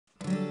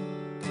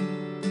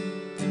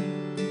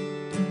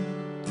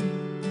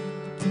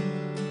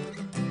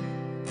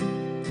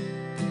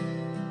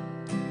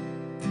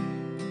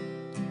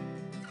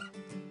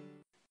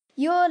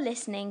You're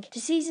listening to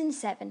Season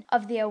 7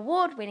 of the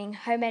award-winning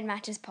Home Ed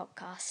Matters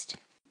podcast.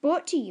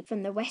 Brought to you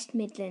from the West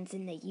Midlands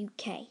in the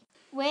UK.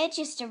 We're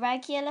just a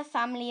regular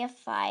family of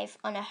 5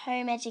 on a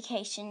home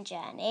education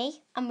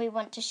journey, and we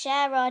want to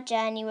share our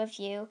journey with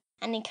you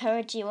and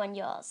encourage you on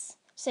yours.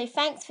 So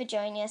thanks for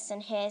joining us,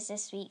 and here's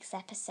this week's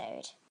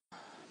episode.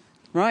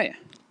 Right.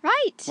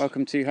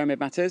 Welcome to Home Ed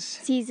Matters.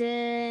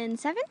 Season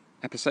 7?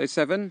 Episode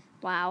 7.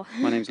 Wow.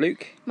 My name's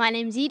Luke. My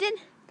name's Eden.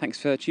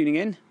 Thanks for tuning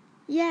in.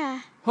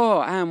 Yeah.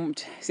 Oh,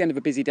 and it's the end of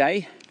a busy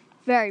day.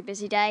 Very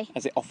busy day.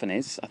 As it often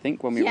is, I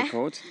think, when we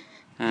record.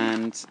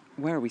 And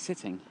where are we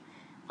sitting?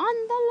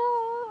 On the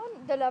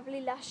lawn. The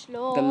lovely lush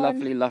lawn. The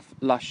lovely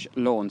lush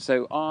lawn.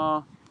 So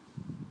our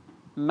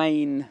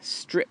main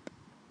strip,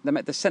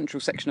 the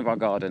central section of our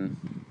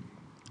garden,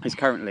 has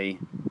currently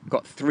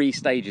got 3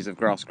 stages of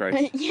grass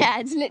growth. Yeah,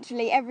 it's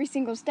literally every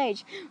single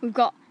stage. We've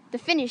got the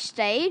finished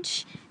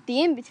stage,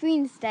 the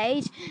in-between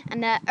stage,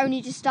 and they're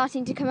only just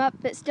starting to come up,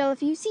 but still a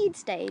few seed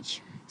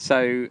stage.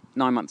 So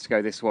 9 months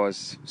ago, this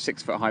was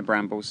 6-foot high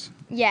brambles.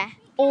 Yeah,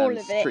 all and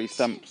of it. Tree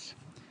stumps.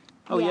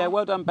 Oh Yeah. yeah,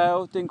 well done,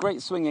 Belle. Doing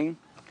great swinging.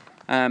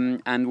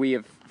 And we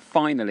have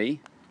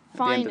finally, at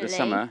the end of the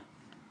summer,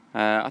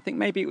 I think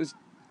maybe it was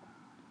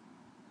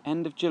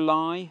end of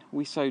July,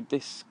 we sowed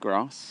this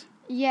grass.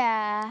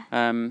 Yeah.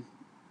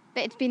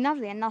 But it's been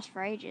lovely and lush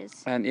for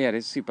ages. And yeah, it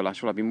is super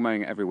lush. Well, I've been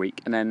mowing it every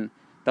week. And then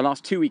the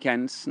last 2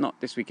 weekends,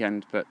 not this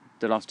weekend, but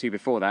the last 2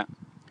 before that,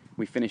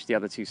 we finished the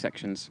other 2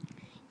 sections.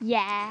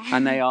 Yeah.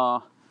 And they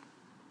are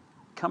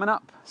coming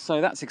up,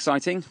 so that's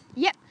exciting.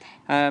 Yep.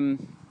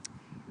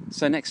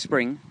 So next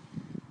spring,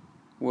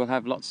 we'll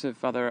have lots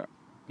of other,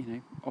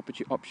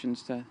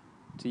 options to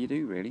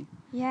do, really.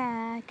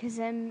 Yeah, because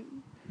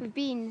we've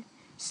been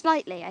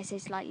slightly, I say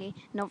slightly,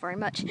 not very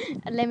much,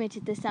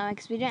 limited this summer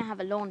because we don't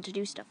have a lawn to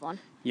do stuff on.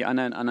 Yeah, and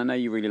I know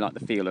you really like the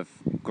feel of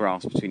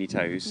grass between your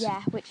toes.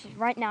 Yeah, which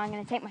right now I'm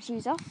going to take my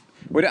shoes off.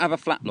 We don't have a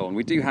flat lawn.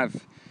 We do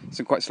have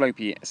some quite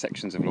slopey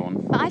sections of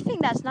lawn. But I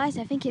think that's nice.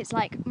 I think it's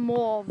like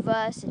more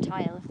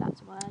versatile, if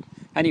that's a word.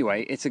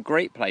 Anyway, it's a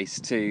great place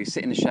to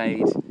sit in the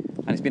shade,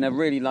 and it's been a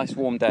really nice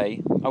warm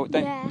day. Oh,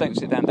 don't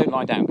sit down, don't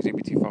lie down because you'll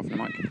be too far from the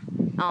mic.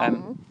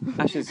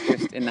 Ash is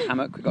just in the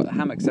hammock. We've got the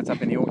hammock set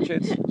up in the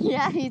orchard.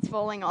 Yeah, he's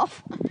falling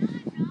off.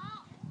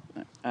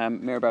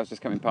 Mirabelle's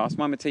just coming past.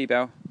 Mama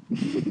T-Bell.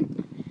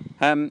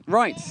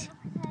 Right.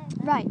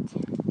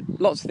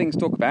 Lots of things to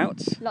talk about.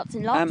 Lots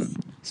and lots.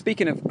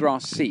 Speaking of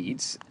grass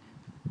seeds,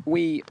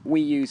 we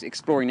use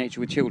Exploring Nature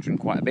with Children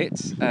quite a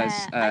bit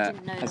as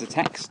a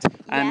text.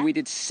 And Yeah. we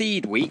did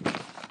Seed Week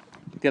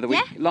the other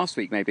week, last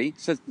week maybe.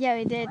 So Yeah,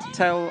 we did.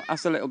 tell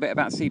us a little bit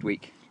about Seed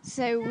Week.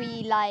 So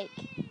we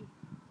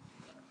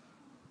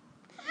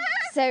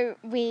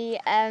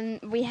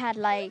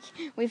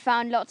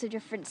found lots of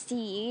different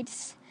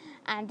seeds,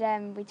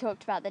 and we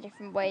talked about the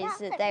different ways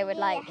that they would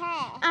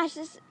Ash,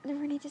 they're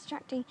really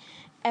distracting.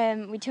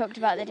 We talked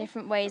about the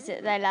different ways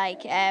that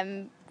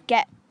they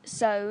get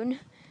sown.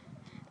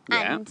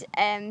 Yeah.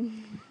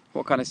 And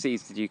What kind of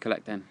seeds did you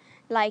collect then?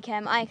 I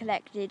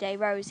collected a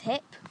rose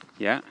hip,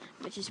 Yeah.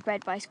 which is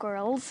spread by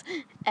squirrels,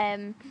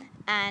 and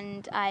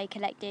I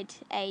collected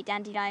a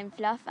dandelion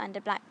fluff and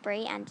a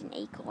blackberry and an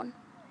acorn.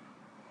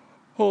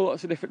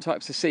 Lots of different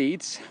types of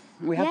seeds.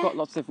 We have got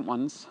lots of different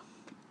ones.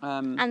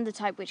 And the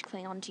type which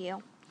cling onto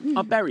you.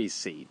 Are berries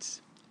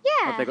seeds?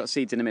 Yeah. Have they got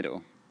seeds in the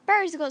middle?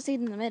 Berries have got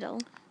seeds in the middle,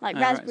 like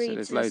raspberry. So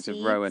there's loads of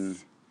rowan,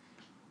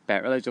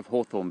 loads of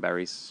hawthorn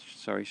berries.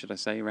 Sorry, should I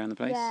say, around the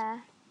place?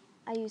 Yeah,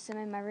 I use them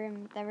in my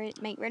room. They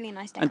make really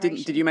nice And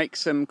decorations. did you make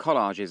some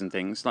collages and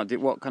things?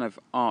 What kind of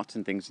art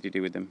and things did you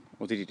do with them,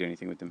 or did you do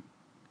anything with them?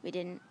 We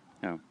didn't.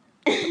 No.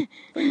 I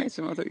thought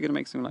you were going to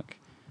make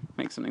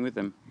something with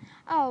them.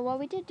 Oh well,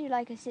 we did do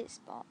a sit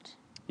spot.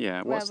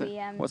 Yeah. Where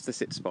What's the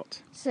sit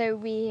spot? So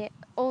we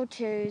all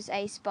chose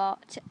a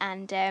spot,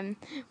 and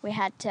we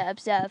had to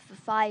observe for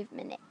 5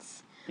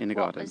 minutes. In the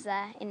garden. What was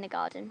there in the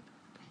garden?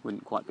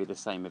 Wouldn't quite be the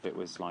same if it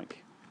was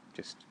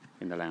just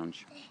in the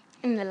lounge.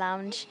 In the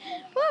lounge.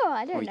 Whoa,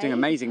 I don't know. You're doing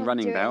amazing You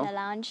running, can't do it Belle. In the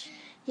lounge.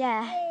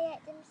 Yeah.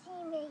 Let them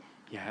see me.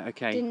 Yeah.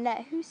 Okay. Didn't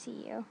let who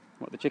see you?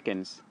 What, the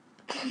chickens?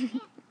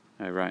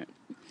 Oh right.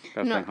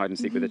 Belle's No. playing hide and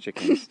seek with the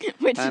chickens.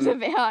 Which is a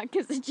bit hard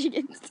because the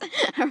chickens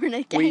are in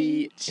a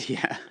cage.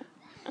 Yeah.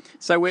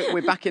 So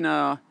we're back in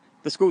the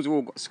schools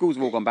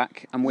have all gone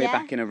back, and we're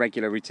back in a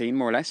regular routine,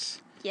 more or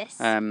less. Yes.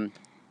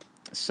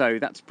 So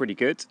that's pretty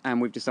good, and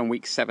we've just done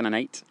weeks 7 and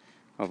 8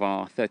 of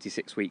our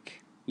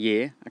 36-week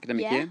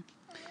academic year.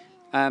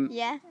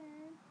 Yeah.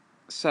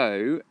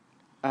 So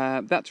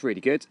that's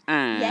really good,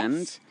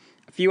 and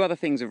a few other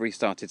things have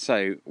restarted.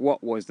 So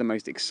what was the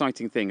most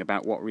exciting thing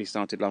about what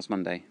restarted last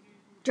Monday?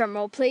 Drum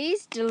roll,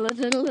 please. Drama!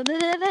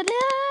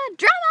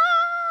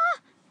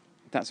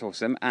 That's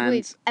awesome. And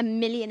with a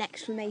million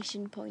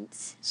exclamation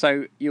points.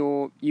 So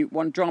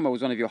drama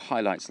was one of your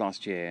highlights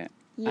last year,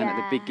 and at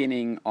the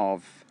beginning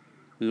of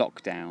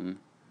lockdown,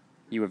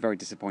 you were very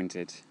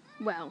disappointed.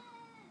 Well,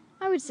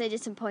 I would say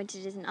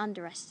disappointed is an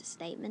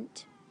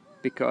understatement.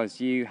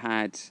 Because you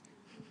had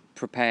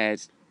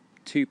prepared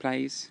 2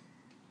 plays.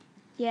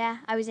 Yeah,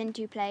 I was in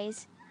 2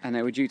 plays. And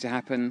they were due to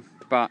happen,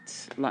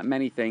 but like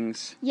many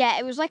things... Yeah,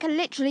 it was like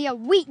literally a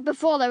week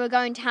before they were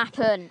going to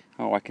happen.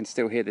 Oh, I can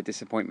still hear the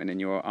disappointment in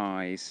your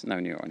eyes. No,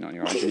 not in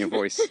your eyes, in your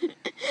voice.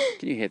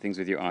 Can you hear things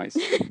with your eyes?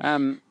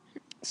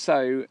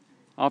 So,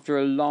 after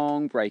a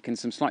long break and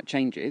some slight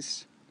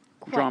changes,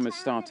 drama's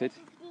started.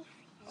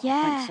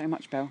 Yeah. Thanks so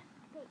much, Belle.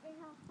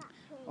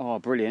 Oh,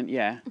 brilliant,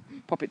 yeah.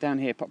 Pop it down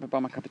here, pop it by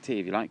my cup of tea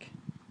if you like.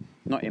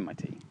 Not in my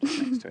tea,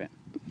 just next to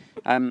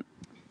it.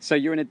 So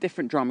you're in a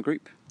different drama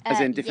group, as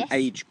in different yes.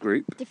 age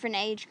group. Different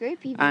age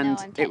group, even And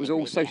though I'm it was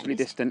all technically the socially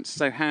youngest. distanced,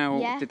 so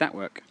how did that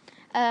work?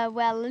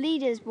 Well, the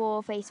leaders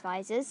wore face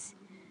visors,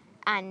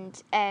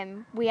 and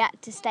we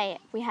had to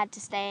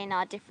stay in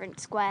our different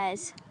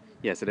squares.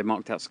 Yeah, so they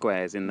marked out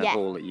squares in the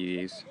hall that you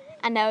use.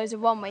 And there was a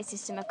one-way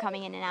system of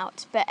coming in and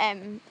out.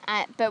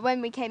 But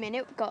when we came in,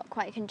 it got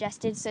quite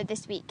congested. So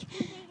this week,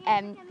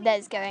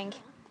 there's going.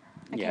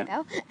 Okay,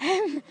 Belle.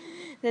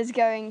 There's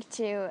going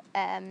to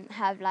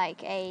have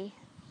like a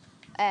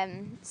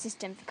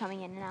system for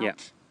coming in and out. Yeah.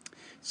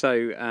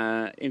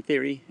 So in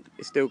theory,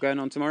 it's still going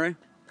on tomorrow.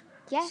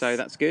 Yes. So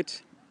that's good.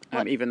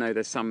 Even though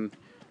there's some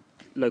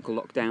local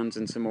lockdowns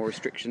and some more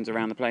restrictions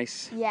around the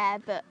place. Yeah,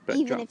 but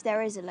even if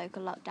there is a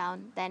local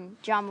lockdown, then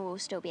drama will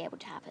still be able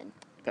to happen.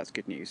 That's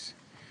good news.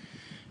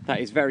 That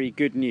is very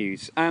good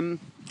news.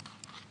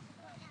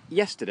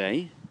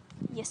 Yesterday,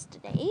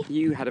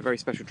 you had a very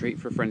special treat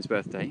for a friend's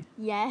birthday.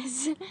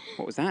 Yes.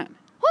 What was that?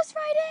 Horse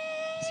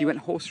riding! So you went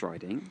horse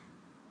riding.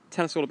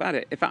 Tell us all about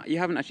it. In fact, you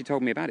haven't actually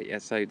told me about it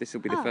yet, so this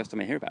will be the first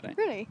time I hear about it.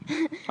 Really?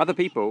 Other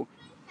people,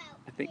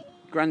 I think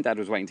Grandad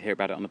was waiting to hear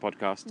about it on the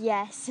podcast.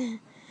 Yes.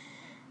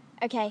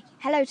 Okay,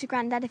 hello to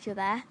Grandad if you're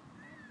there.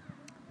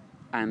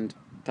 And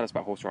tell us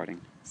about horse riding.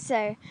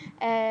 So,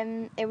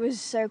 it was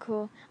so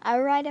cool. I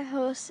rode a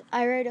horse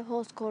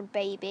called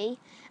Baby,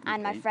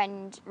 and my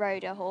friend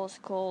rode a horse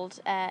called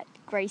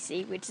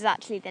Gracie, which is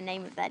actually the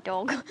name of their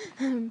dog.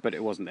 But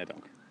it wasn't their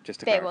dog,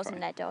 just to But clarify. it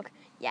wasn't their dog,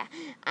 yeah.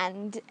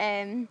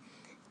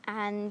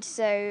 And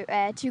so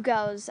 2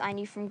 girls I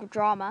knew from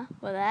drama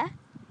were there.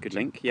 Good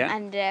link, yeah.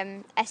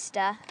 And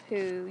Esther,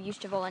 who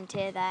used to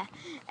volunteer there,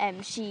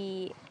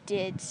 she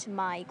did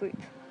my group.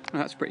 Oh,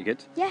 that's pretty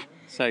good. Yeah.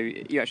 So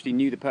you actually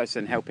knew the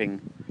person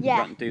helping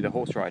do the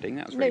horse riding.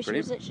 That was really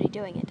brilliant. No, she was literally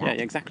doing it, Dad.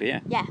 Yeah, exactly,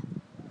 yeah. Yeah.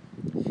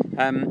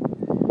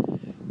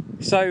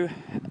 So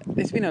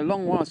it's been a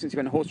long while since you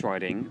went horse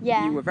riding.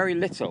 Yeah. You were very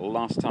little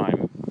last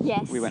time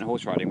Yes. we went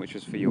horse riding, which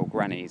was for your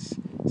granny's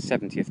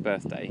 70th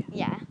birthday.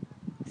 Yeah.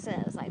 So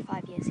that was like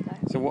 5 years ago.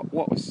 So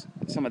what was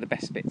some of the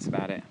best bits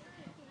about it?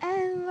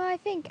 I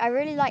think I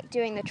really liked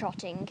doing the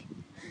trotting,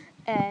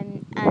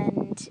 and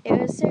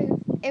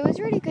it was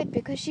really good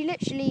because she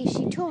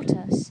taught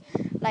us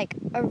like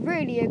a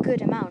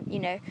good amount, you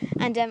know.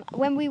 And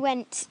when we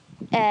went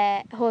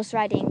horse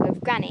riding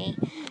with Granny,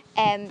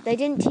 they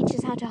didn't teach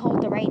us how to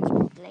hold the reins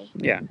properly.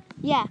 Yeah.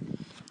 Yeah.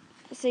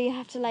 So you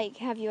have to like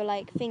have your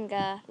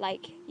finger,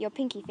 like your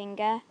pinky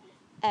finger,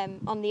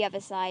 on the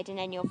other side, and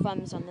then your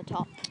thumbs on the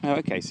top. Oh,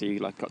 okay. So you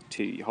got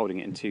you're holding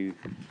it in two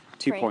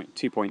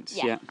points.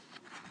 Yeah.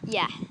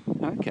 Yeah.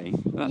 Oh, okay.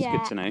 Well, that's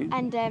good to know.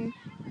 And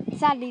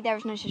sadly, there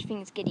is no such thing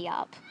as giddy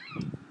up.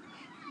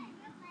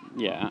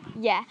 Yeah.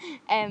 Yeah.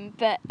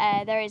 But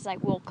there is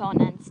like walk on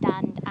and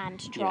stand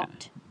and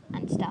trot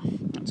and stuff.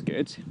 That's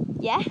good.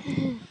 Yeah.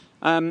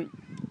 And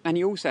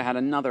you also had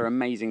another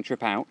amazing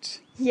trip out.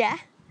 Yeah.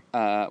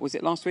 Was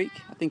it last week?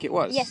 I think it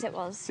was. Yes, it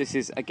was. This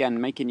is,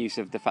 again, making use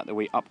of the fact that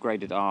we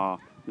upgraded our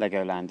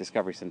Legoland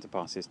Discovery Centre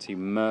passes to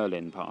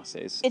Merlin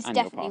passes. It's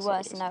definitely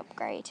worth an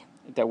upgrade.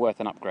 They're worth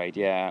an upgrade,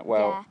 yeah.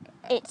 Well,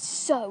 yeah. It's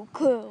so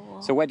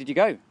cool. So where did you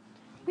go?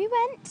 We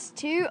went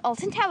to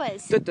Alton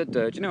Towers.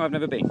 Do you know I've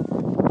never been?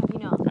 Have you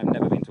not? I've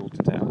never been to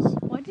Alton Towers.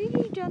 Why did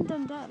you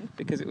dun?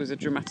 Because it was a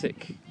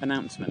dramatic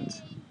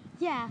announcement.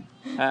 Yeah.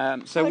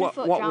 So what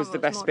was the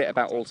best bit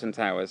about Alton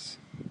Towers?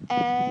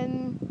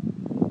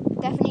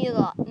 Definitely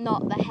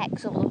not the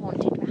Hex or the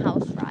Haunted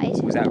House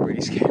ride. Was that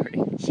really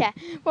scary? Yeah.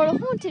 Well, the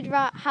Haunted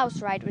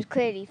House ride was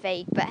clearly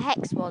fake, but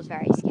Hex was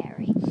very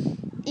scary.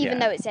 Even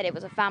though it said it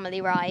was a family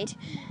ride.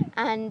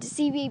 And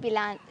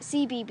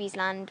CBeebies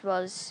Land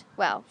was,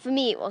 well, for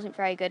me it wasn't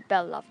very good.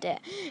 Belle loved it.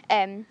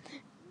 And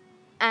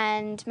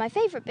my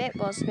favourite bit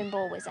was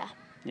Spinball Whizzer.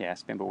 Yeah,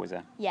 Spinball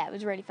Whizzer. Yeah, it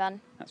was really fun.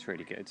 That's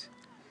really good.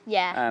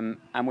 Yeah.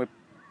 And we're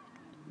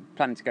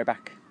planning to go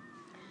back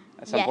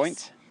at some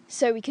point.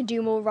 So we can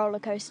do more roller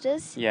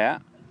coasters. Yeah.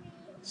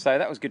 So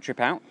that was a good trip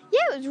out.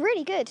 Yeah, it was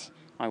really good.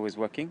 I was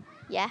working.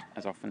 Yeah.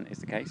 As often is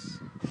the case.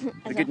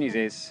 The good news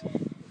is,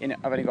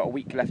 I've only got a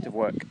week left of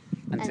work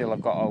until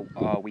I've got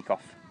a week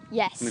off.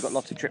 Yes. And we've got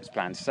lots of trips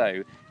planned.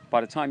 So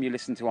by the time you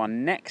listen to our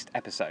next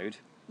episode,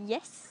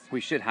 we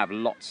should have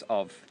lots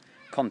of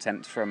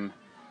content from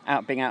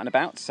being out and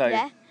about. So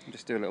I'll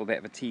just do a little bit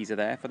of a teaser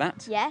there for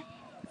that. Yeah.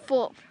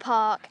 Thorpe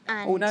Park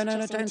and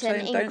don't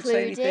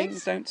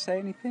say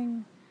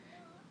anything.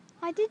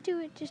 I did do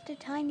it just a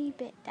tiny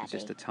bit, Daddy.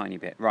 Just a tiny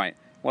bit. Right.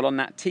 Well, on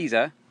that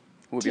teaser,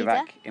 we'll be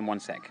back in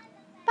 1 sec.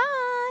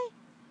 Bye.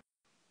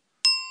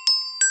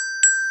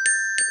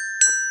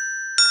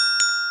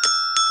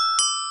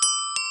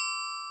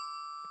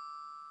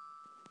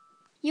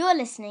 You're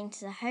listening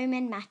to the Home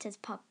in Matters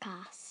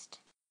podcast.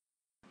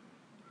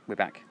 We're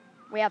back.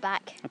 We are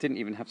back. I didn't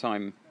even have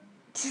time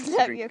to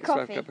serve your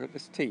coffee.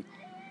 It's tea.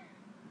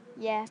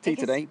 Yeah. It's tea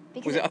today.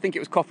 I think it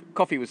was coffee.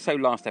 Coffee was so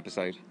last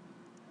episode.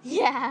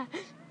 Yeah.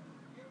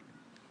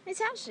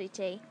 It's actually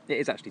tea. It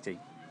is actually tea.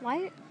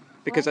 Why?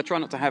 Because I try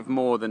not to have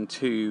more than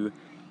 2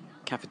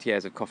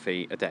 cafetières of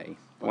coffee a day.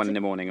 One in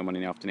the morning and one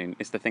in the afternoon.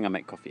 It's the thing I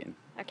make coffee in.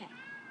 Okay.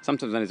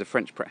 Sometimes known as a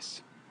French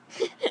press.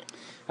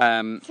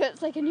 So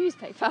it's like a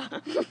newspaper.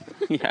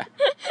 Yeah.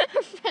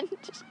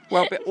 French.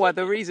 Well,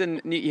 the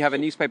reason you have a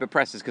newspaper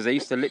press is because they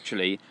used to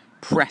literally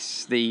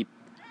press the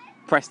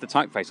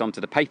typeface onto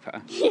the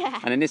paper. Yeah.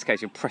 And in this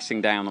case, you're pressing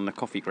down on the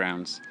coffee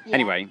grounds. Yeah.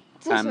 Anyway.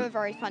 It's also a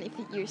very funny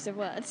use of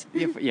words.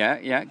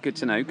 Yeah. Good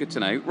to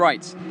know.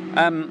 Right.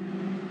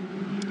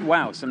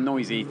 Wow, some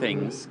noisy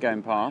things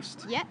going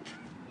past. Yep.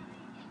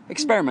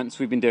 Experiments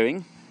we've been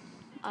doing.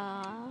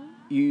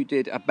 You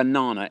did a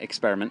banana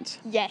experiment.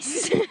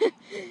 Yes.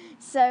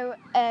 So,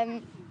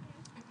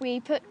 we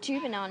put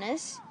 2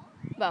 bananas,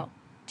 well,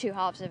 2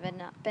 halves of a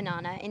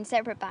banana in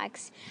separate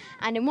bags,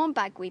 and in one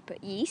bag we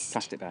put yeast.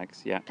 Plastic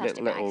bags, yeah.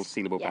 Plastic little bags,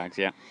 sealable yeah. bags,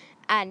 yeah.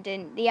 And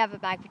in the other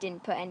bag we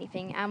didn't put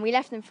anything, and we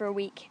left them for a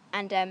week,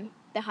 and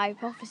the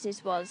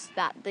hypothesis was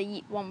that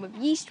the one with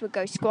yeast would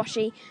go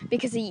squashy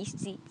because the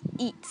yeast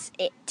eats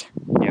it.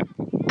 Yeah.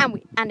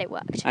 And it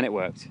worked. And it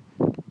worked.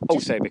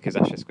 Also because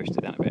Asher squished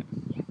it down a bit.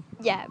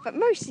 Yeah, but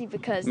mostly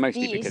because the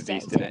yeast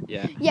did it,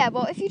 yeah. Yeah,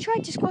 well, if you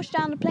tried to squash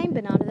down a plain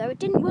banana, though, it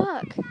didn't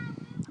work.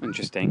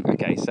 Interesting.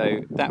 Okay,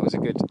 so that was a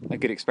good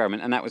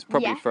experiment, and that was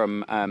probably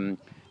from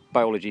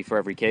Biology for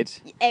Every Kid.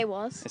 It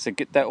was. It's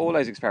all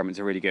those experiments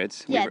are really good.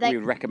 Yeah, we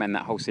would recommend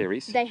that whole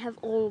series. They have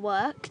all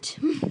worked.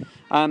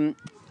 And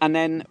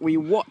then we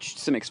watched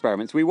some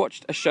experiments. We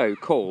watched a show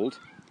called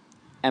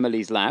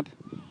Emily's Lab.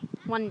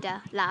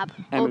 Wonder Lab.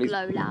 Or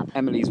Glow Lab.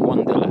 Emily's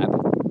Wonder Lab.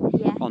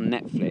 Yeah. On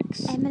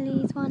Netflix.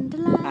 Emily's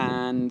Wonderland.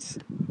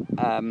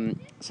 And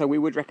so we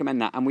would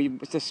recommend that. And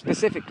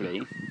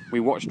we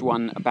watched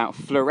one about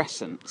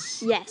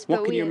fluorescence. Yes.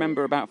 What can you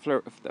remember about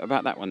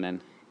that one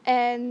then?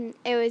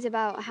 It was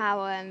about how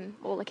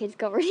all the kids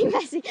got really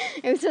messy.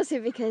 It was also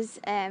because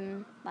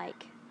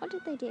what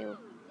did they do?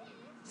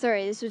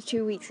 Sorry, this was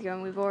 2 weeks ago,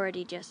 and we've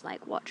already just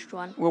watched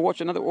one. We'll watch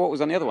another. What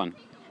was on the other one?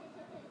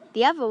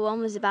 The other one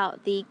was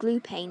about the glue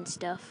paint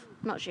stuff.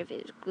 I'm not sure if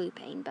it was glue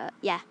paint, but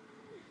yeah.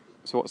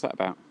 So what's that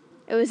about?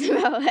 It was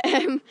about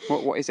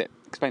What is it?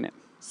 Explain it.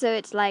 So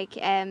it's like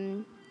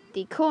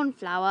the corn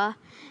flour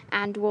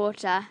and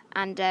water,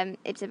 and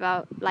it's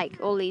about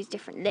all these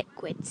different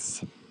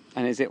liquids.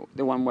 And is it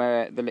the one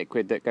where the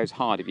liquid that goes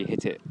hard if you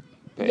hit it,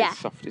 but it's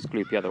soft, it's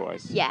gloopy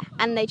otherwise? Yeah,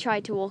 and they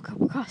tried to walk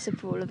across a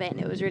pool of it,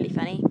 and it was really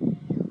funny.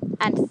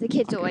 And the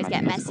kids always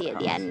get messy at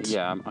the end.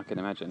 Yeah, I can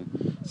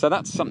imagine. So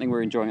that's something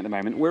we're enjoying at the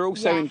moment. We're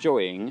also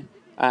enjoying.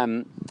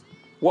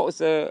 What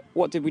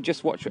did we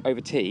just watch over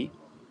tea?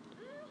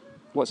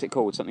 What's it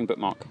called? Something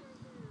bookmark.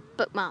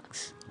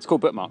 Bookmarks. It's called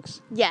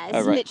Bookmarks. Yeah,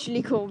 it's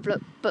literally called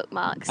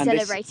Bookmarks, and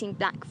celebrating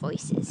Black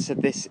voices. So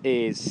this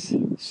is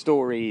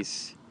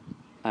stories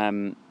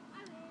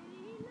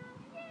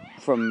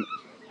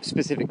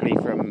specifically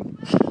from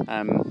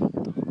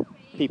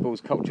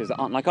people's cultures that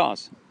aren't like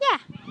ours. Yeah.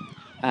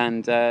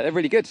 And they're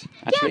really good,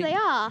 actually. Yeah, they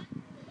are.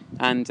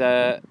 And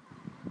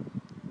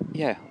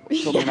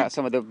talking about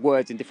some of the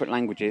words in different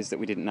languages that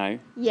we didn't know.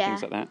 Yeah.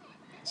 Things like that.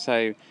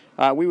 So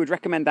we would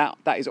recommend that.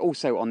 That is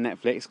also on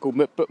Netflix, called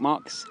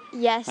Bookmarks.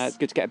 Yes. It's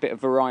good to get a bit of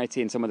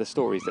variety in some of the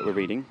stories that we're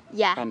reading.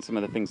 Yeah. And some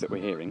of the things that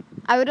we're hearing.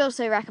 I would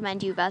also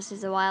recommend You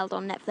vs. the Wild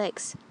on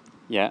Netflix.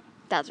 Yeah.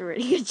 That's a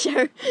really good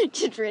show.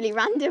 Just really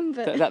random,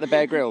 but... Is that the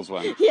Bear Grylls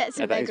one? Yeah, it's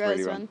the Bear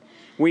Grylls one.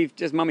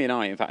 Mummy and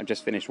I, in fact, have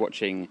just finished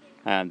watching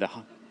the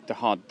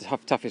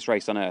toughest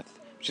race on earth,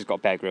 which has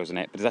got Bear Grylls in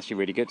it, but it's actually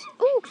really good.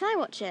 Ooh, can I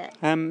watch it?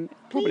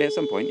 Probably at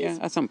some point, yeah.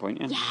 At some point,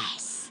 yeah.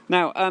 Yes.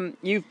 Now,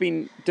 you've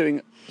been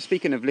doing,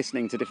 speaking of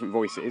listening to different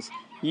voices,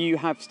 you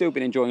have still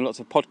been enjoying lots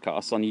of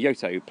podcasts on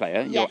Yoto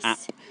Player, your app.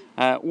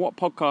 What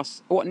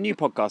new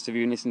podcasts have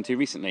you listened to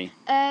recently?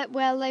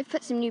 Well, they've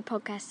put some new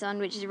podcasts on,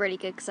 which is really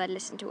good because I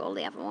listened to all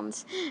the other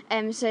ones.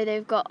 So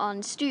they've got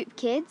on Stoop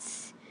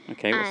Kids.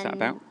 Okay, what's that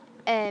about?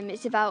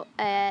 It's about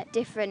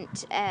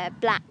different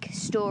black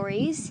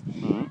stories,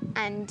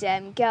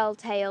 and Girl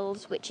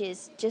Tales, which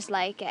is just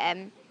like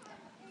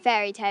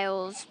fairy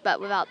tales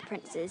but without the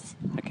princes.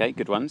 Okay,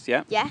 good ones,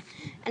 yeah. Yeah,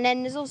 and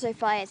then there's also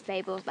Flyers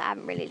Fables, but I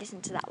haven't really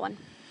listened to that one.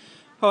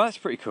 Oh, that's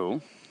pretty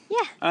cool.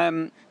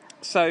 Yeah.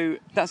 So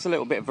that's a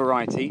little bit of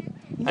variety.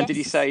 Yes. And did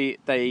you say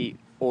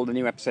all the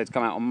new episodes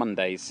come out on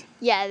Mondays?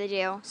 Yeah, they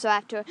do. So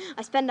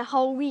I spend a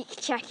whole week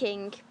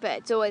checking, but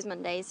it's always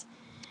Mondays.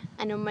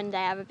 And on Monday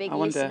I have a big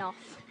listen off.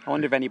 I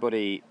wonder if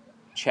anybody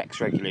checks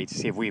regularly to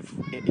see if we've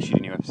issued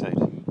a new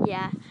episode.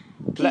 Yeah.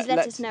 Please let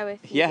us know if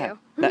you do.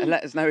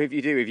 let us know if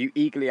you do, if you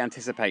eagerly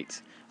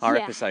anticipate our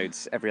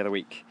episodes every other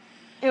week.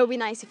 It would be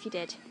nice if you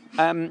did.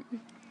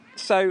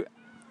 So,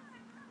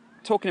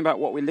 talking about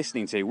what we're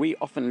listening to, we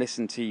often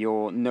listen to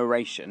your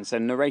narration. So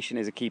narration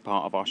is a key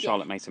part of our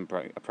Charlotte Mason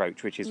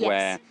approach, which is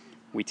where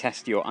we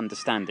test your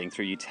understanding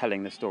through you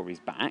telling the stories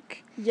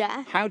back.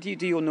 Yeah. How do you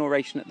do your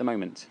narration at the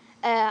moment?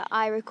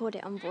 I record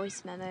it on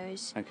voice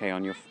memos. Okay,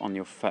 on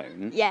your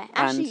phone. Yeah,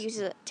 actually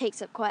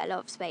takes up quite a lot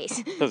of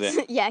space. Does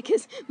it? Yeah,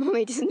 because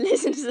Mummy doesn't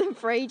listen to them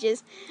for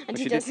ages, and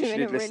she does them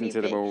in a really listen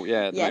to big... them all.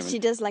 Yeah, at the moment. She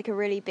does like a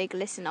really big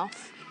listen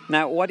off.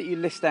 Now, why don't you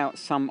list out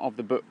some of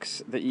the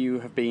books that you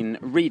have been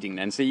reading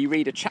then? So you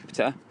read a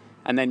chapter,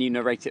 and then you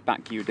narrate it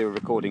back. You do a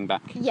recording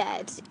back. Yeah,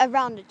 it's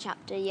around a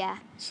chapter. Yeah.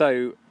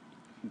 So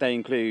they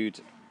include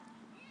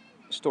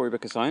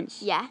Storybook of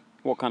Science. Yeah.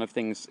 What kind of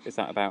things is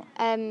that about?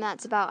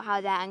 That's about how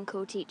their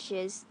uncle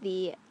teaches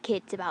the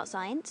kids about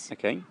science.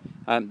 Okay.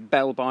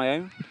 Bell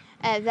Bio.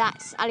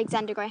 That's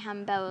Alexander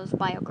Graham Bell's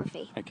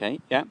biography. Okay,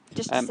 yeah.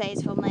 Just to say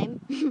his full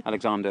name.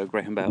 Alexander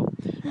Graham Bell.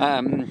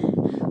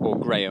 Or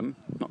Graham,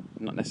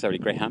 not necessarily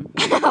Graham.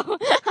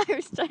 I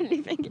was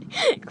totally thinking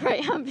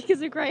Graham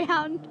because of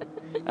Greyhound.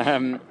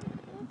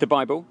 The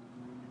Bible.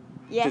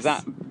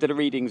 Yes. Do the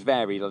readings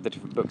vary, like the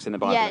different books in the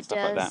Bible and stuff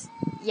like that?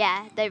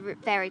 Yeah, they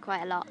vary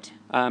quite a lot.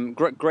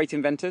 Great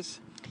Inventors.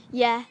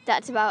 Yeah,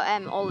 that's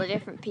about all the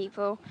different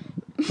people.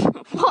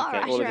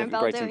 All the different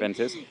great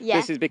inventors. Yeah.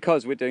 This is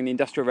because we're doing the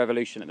Industrial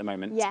Revolution at the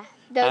moment. Yeah,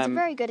 there was a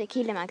very good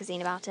Aquila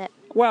magazine about it.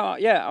 Well,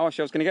 yeah,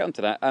 actually I was going to get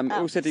onto that.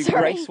 Also do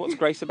sorry. Grace. What's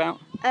Grace about?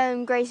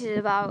 Grace is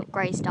about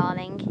Grace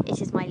Darling.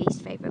 It is my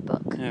least favourite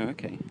book. Oh,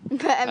 okay.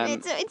 But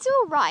it's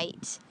all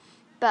right.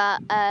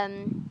 But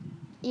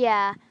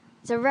yeah,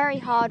 it's a very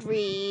hard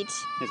read.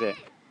 Is it?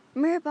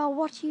 Mirabelle,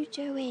 what are you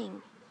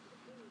doing?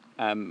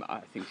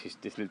 I think she's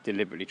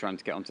deliberately trying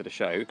to get onto the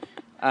show.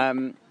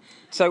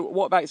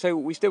 So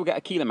we still get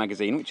Aquila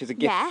magazine, which is a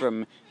gift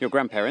from your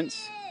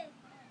grandparents.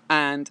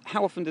 And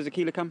how often does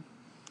Aquila come?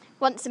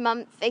 Once a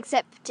month,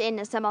 except in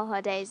the summer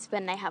holidays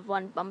when they have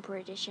one bumper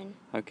edition.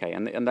 Okay,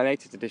 and the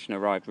latest edition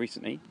arrived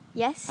recently.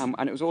 Yes.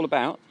 And it was all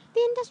about?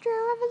 The Industrial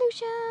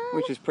Revolution.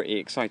 Which is pretty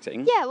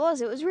exciting. Yeah, it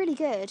was. It was really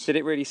good. Did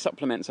it really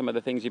supplement some of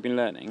the things you've been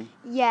learning?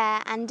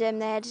 Yeah, and they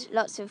had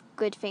lots of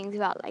good things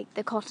about like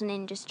the cotton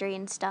industry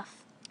and stuff.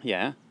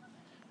 Yeah,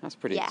 that's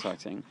pretty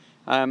exciting.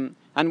 And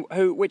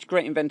which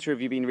great inventor have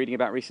you been reading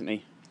about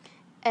recently?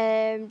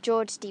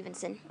 George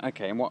Stephenson.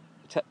 Okay, and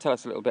tell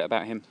us a little bit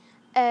about him.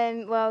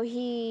 Well,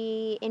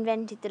 he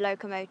invented the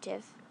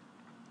locomotive.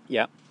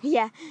 Yeah.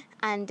 Yeah,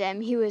 and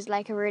he was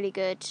like a really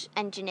good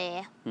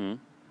engineer. Mm.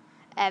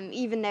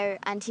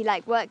 And he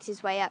like worked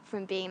his way up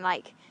from being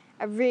like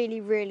a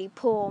really, really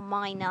poor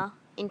miner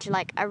into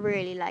like a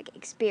really like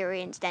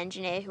experienced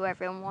engineer who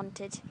everyone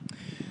wanted.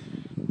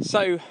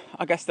 So,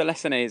 I guess the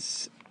lesson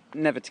is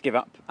never to give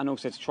up and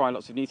also to try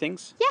lots of new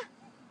things. Yeah.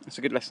 That's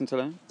a good lesson to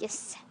learn.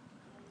 Yes.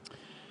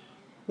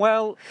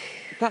 Well,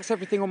 that's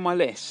everything on my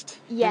list.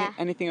 Yeah.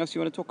 Anything else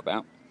you want to talk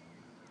about?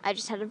 I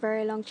just had a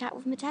very long chat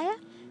with Matea.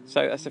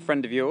 So, that's a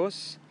friend of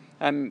yours.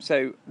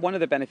 So, one of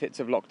the benefits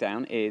of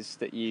lockdown is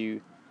that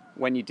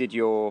when you did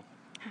your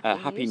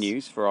Happy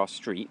News for our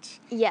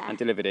street and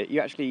delivered it, you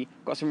actually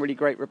got some really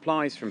great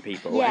replies from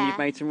people and you've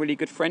made some really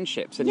good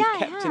friendships and you've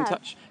kept in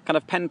touch, kind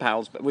of pen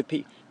pals, but with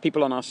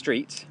people on our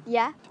street.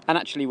 Yeah. And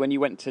actually when you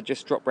went to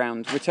just drop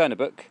round, return a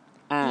book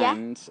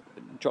and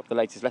drop the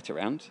latest letter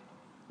round,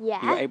 you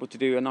were able to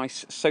do a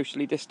nice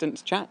socially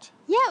distanced chat.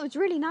 Yeah, it was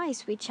really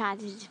nice. We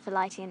chatted for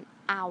like an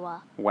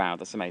hour. Wow,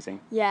 that's amazing.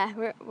 Yeah,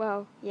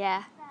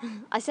 yeah.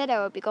 I said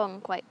I would come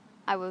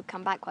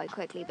back quite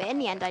quickly, but in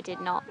the end I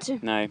did not.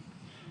 No.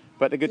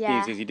 But the good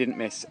news is you didn't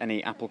miss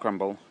any apple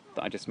crumble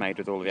that I just made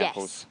with all of the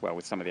apples. Well,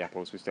 with some of the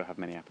apples. We still have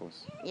many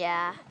apples.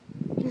 Yeah.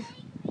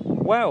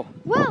 Well,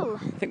 I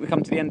think we've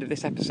come to the end of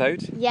this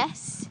episode.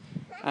 Yes.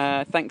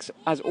 Thanks,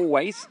 as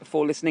always,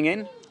 for listening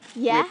in.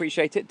 Yeah. We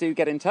appreciate it. Do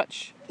get in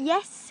touch.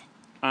 Yes.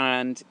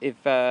 And if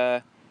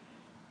you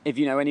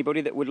know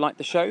anybody that would like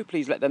the show,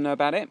 please let them know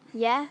about it.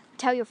 Yeah.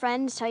 Tell your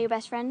friends. Tell your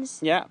best friends.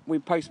 Yeah. We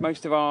post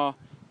most of our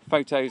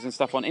photos and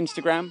stuff on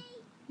Instagram.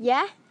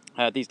 Yeah.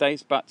 These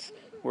days, but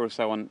we're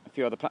also on a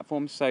few other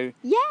platforms. So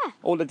yeah.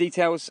 All the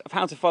details of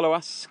how to follow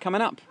us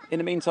coming up. In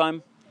the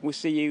meantime, we'll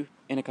see you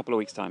in a couple of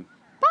weeks' time.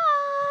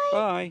 Bye.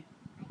 Bye.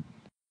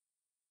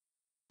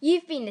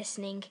 You've been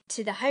listening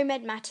to the Home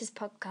Ed Matters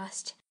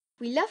podcast.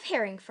 We love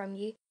hearing from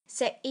you,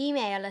 so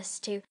email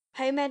us to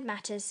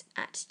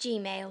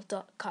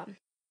homeedmatters@gmail.com.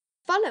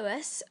 Follow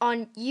us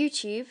on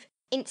YouTube,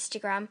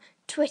 Instagram,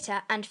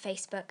 Twitter and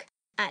Facebook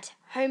at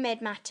Home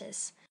Ed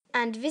Matters,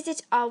 and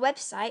visit our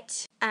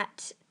website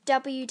at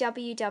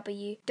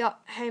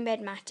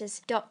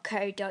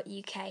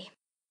www.homeedmatters.co.uk.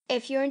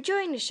 If you're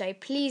enjoying the show,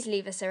 please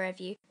leave us a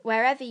review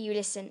wherever you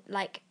listen,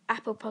 like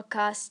Apple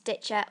Podcasts,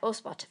 Stitcher or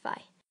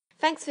Spotify.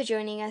 Thanks for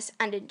joining us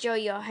and enjoy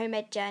your home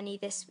ed journey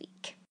this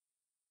week.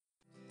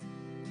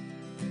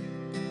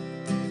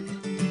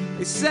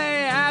 They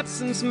say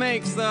absence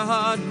makes the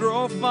heart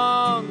grow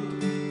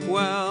fond.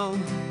 Well,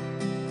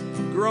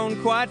 I've grown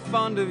quite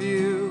fond of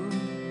you.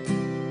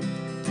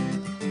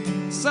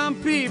 Some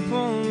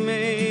people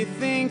may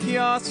think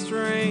you're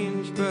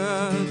strange,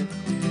 but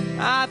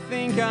I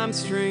think I'm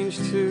strange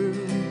too.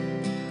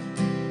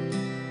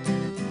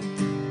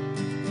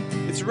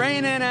 It's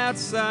raining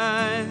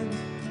outside,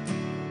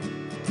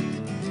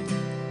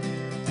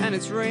 and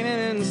it's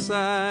raining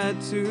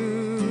inside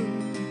too.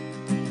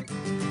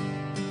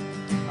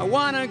 I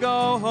wanna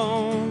go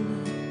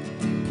home,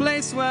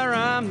 place where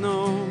I'm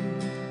known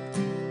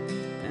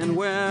and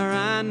where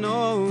I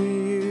know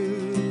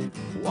you.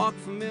 Walk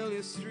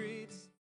familiar streets.